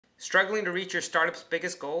Struggling to reach your startup's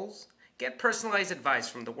biggest goals? Get personalized advice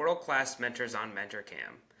from the world-class mentors on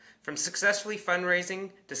Mentorcam. From successfully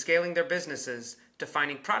fundraising to scaling their businesses to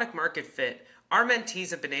finding product market fit, our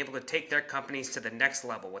mentees have been able to take their companies to the next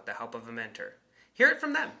level with the help of a mentor. Hear it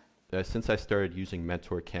from them. Since I started using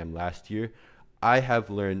Mentorcam last year, I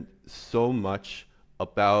have learned so much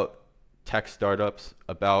about tech startups,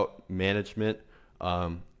 about management,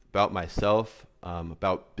 about myself,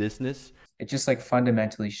 about business. It just like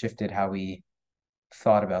fundamentally shifted how we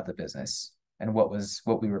thought about the business and what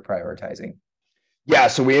we were prioritizing. Yeah,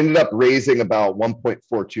 so we ended up raising about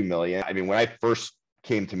 1.42 million. I mean, when I first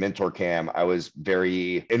came to Mentorcam, I was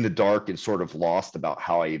very in the dark and sort of lost about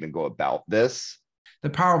how I even go about this. The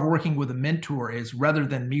power of working with a mentor is rather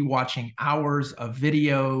than me watching hours of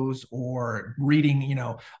videos or reading,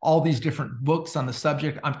 all these different books on the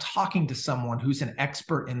subject, I'm talking to someone who's an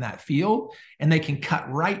expert in that field, and they can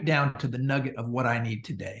cut right down to the nugget of what I need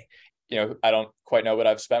today. I don't quite know what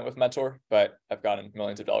I've spent with Mentor, but I've gotten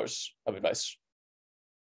millions of dollars of advice.